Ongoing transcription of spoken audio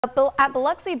At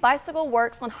Biloxi Bicycle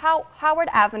Works on Howard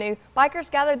Avenue, bikers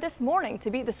gathered this morning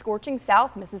to beat the scorching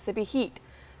South Mississippi heat.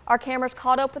 Our cameras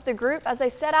caught up with the group as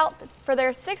they set out for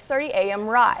their 6:30 a.m.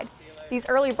 ride. These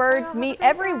early birds meet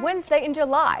every Wednesday in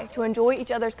July to enjoy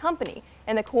each other's company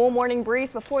in the cool morning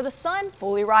breeze before the sun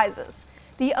fully rises.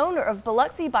 The owner of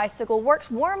Biloxi Bicycle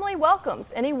Works warmly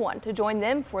welcomes anyone to join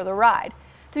them for the ride.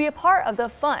 To be a part of the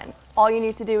fun, all you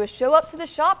need to do is show up to the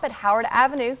shop at Howard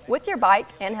Avenue with your bike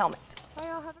and helmet.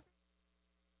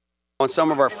 On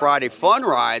some of our Friday fun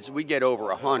rides, we get over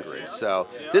 100. So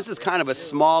this is kind of a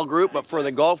small group, but for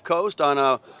the Gulf Coast on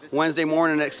a Wednesday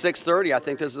morning at 6:30, I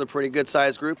think this is a pretty good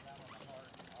sized group.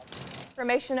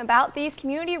 Information about these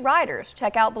community riders,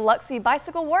 check out Biloxi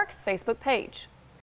Bicycle Works Facebook page.